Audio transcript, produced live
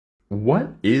What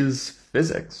is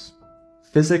physics?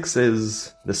 Physics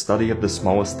is the study of the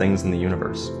smallest things in the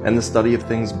universe, and the study of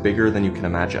things bigger than you can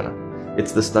imagine.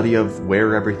 It's the study of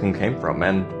where everything came from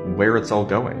and where it's all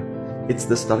going. It's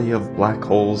the study of black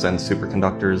holes and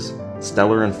superconductors,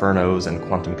 stellar infernos and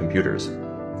quantum computers.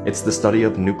 It's the study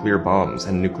of nuclear bombs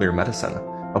and nuclear medicine,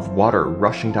 of water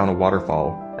rushing down a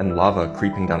waterfall and lava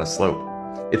creeping down a slope.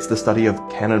 It's the study of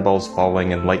cannonballs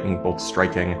falling and lightning bolts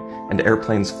striking, and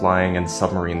airplanes flying and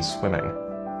submarines swimming.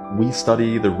 We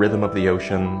study the rhythm of the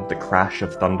ocean, the crash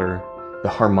of thunder, the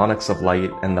harmonics of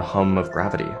light, and the hum of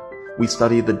gravity. We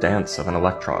study the dance of an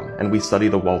electron, and we study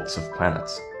the waltz of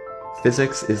planets.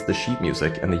 Physics is the sheet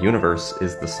music, and the universe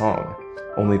is the song.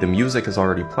 Only the music is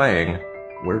already playing,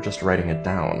 we're just writing it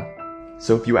down.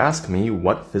 So if you ask me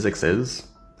what physics is,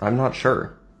 I'm not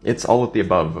sure. It's all of the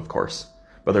above, of course.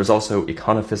 But there's also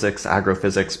econophysics,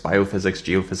 agrophysics, biophysics,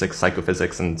 geophysics,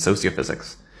 psychophysics, and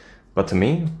sociophysics. But to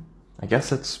me, I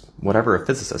guess it's whatever a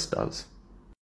physicist does.